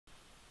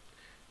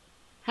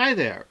Hi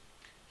there!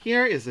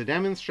 Here is a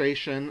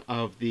demonstration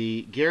of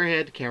the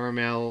GearHead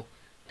Caramel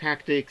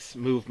Tactics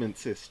movement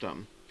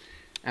system.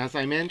 As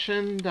I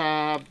mentioned,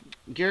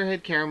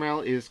 GearHead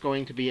Caramel is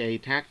going to be a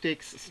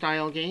tactics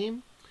style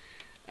game,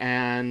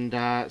 and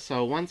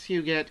so once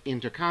you get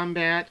into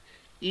combat,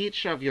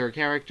 each of your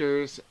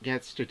characters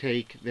gets to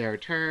take their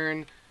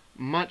turn,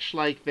 much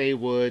like they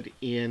would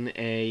in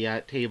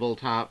a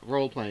tabletop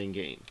role-playing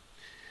game.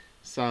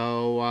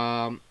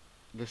 So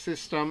the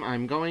system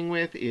I'm going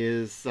with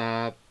is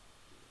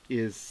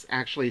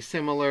actually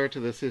similar to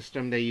the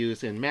system they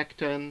use in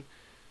Mechton,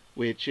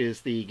 which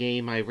is the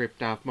game I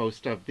ripped off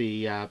most of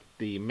the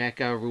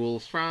mecha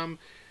rules from.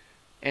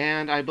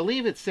 And I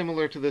believe it's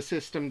similar to the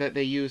system that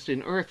they used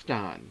in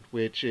Earthdawn,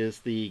 which is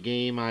the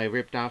game I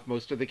ripped off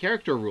most of the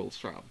character rules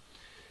from.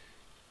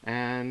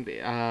 And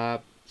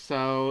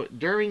so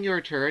during your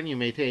turn, you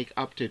may take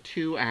up to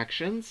 2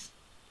 actions,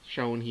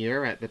 shown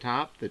here at the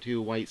top, the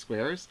 2 white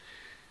squares.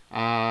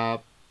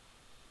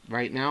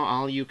 Right now,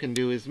 all you can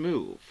do is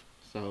move.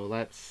 So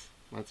let's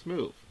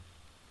move.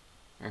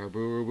 Our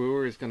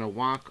Brewer is going to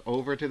walk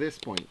over to this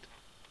point.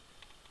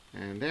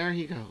 And there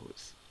he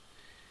goes.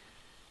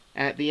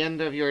 At the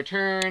end of your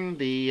turn,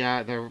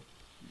 the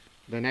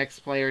next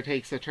player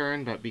takes a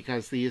turn, but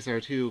because these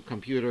are 2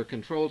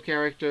 computer-controlled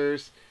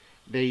characters,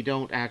 they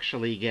don't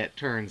actually get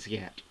turns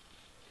yet.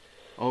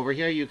 Over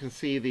here you can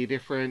see the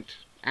different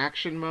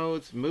action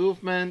modes: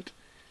 movement,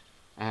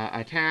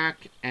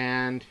 attack,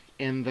 and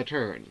end the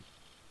turn.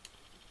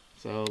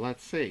 So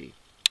let's see.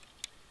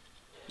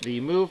 The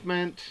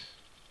movement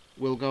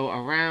will go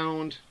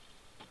around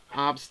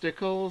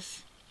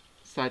obstacles,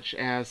 such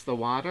as the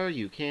water.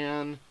 You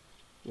can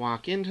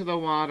walk into the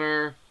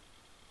water,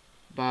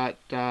 but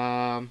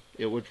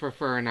it would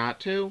prefer not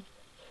to.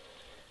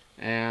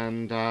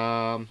 And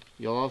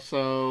you'll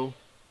also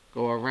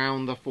go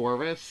around the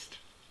forest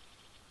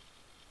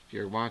if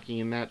you're walking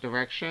in that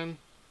direction.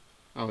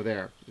 Oh,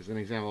 there's an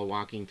example of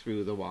walking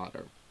through the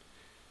water.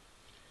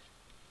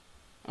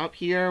 Up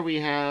here we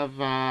have,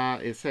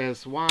 it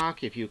says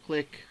walk. If you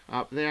click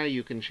up there,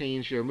 you can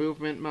change your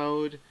movement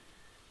mode.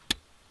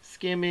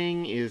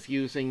 Skimming is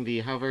using the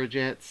hover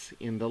jets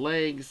in the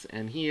legs,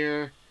 and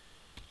here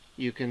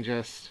you can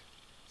just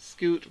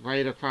scoot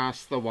right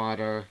across the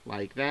water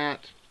like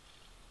that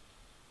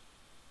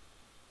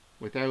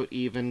without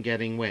even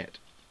getting wet.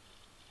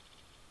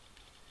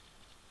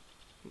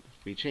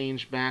 If we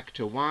change back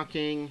to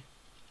walking,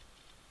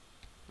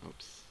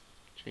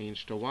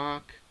 change to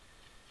walk.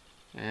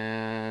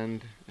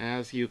 And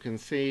as you can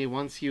see,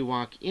 once you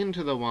walk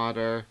into the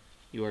water,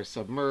 you are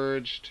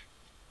submerged.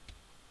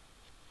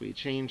 If we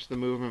change the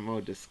movement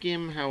mode to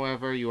skim,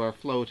 however, you are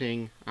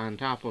floating on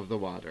top of the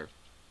water.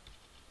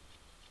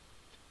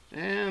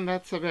 And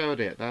that's about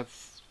it.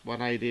 That's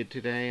what I did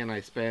today, and I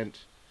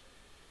spent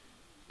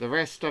the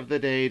rest of the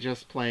day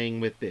just playing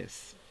with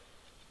this.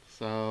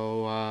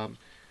 So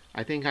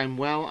I think I'm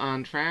well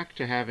on track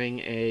to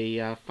having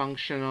a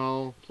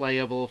functional,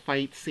 playable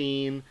fight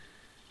scene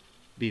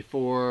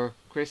before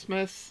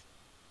Christmas.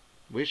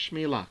 Wish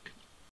me luck.